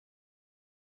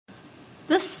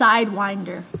The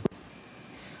Sidewinder.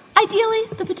 Ideally,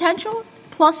 the potential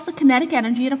plus the kinetic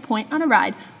energy at a point on a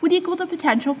ride would equal the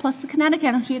potential plus the kinetic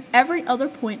energy at every other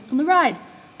point on the ride.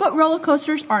 But roller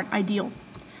coasters aren't ideal.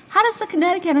 How does the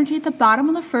kinetic energy at the bottom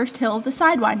of the first hill of the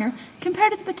Sidewinder compare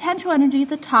to the potential energy at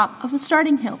the top of the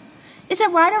starting hill? Is a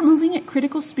rider moving at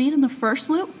critical speed in the first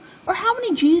loop, or how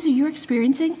many G's are you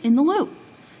experiencing in the loop?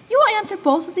 You will answer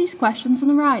both of these questions on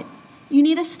the ride. You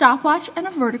need a stopwatch and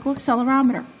a vertical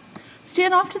accelerometer.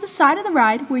 Stand off to the side of the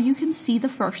ride where you can see the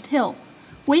first hill.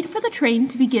 Wait for the train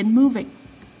to begin moving.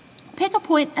 Pick a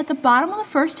point at the bottom of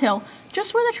the first hill,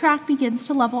 just where the track begins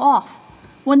to level off.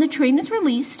 When the train is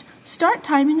released, start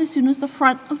timing as soon as the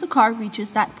front of the car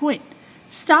reaches that point.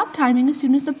 Stop timing as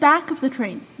soon as the back of the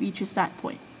train reaches that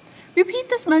point. Repeat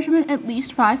this measurement at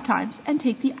least 5 times and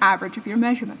take the average of your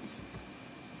measurements.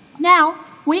 Now,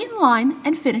 wait in line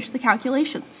and finish the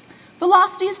calculations.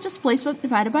 Velocity is displacement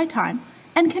divided by time,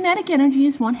 and kinetic energy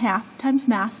is 1/2 times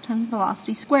mass times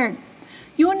velocity squared.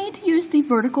 You will need to use the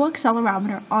vertical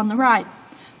accelerometer on the ride.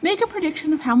 Make a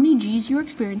prediction of how many G's you are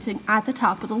experiencing at the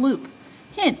top of the loop.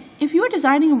 Hint, if you were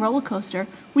designing a roller coaster,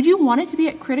 would you want it to be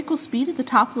at critical speed at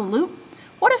the top of the loop?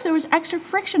 What if there was extra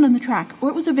friction on the track, or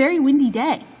it was a very windy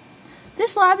day?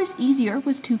 This lab is easier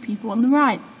with 2 people on the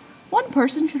ride. One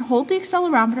person should hold the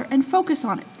accelerometer and focus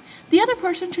on it. The other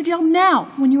person should yell "now"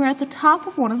 when you are at the top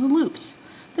of one of the loops.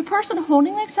 The person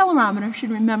holding the accelerometer should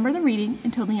remember the reading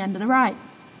until the end of the ride.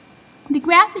 The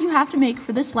graph that you have to make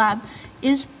for this lab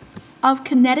is of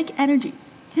kinetic energy.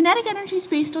 Kinetic energy is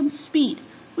based on speed,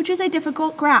 which is a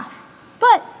difficult graph,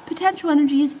 but potential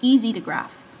energy is easy to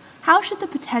graph. How should the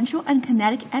potential and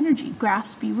kinetic energy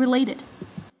graphs be related?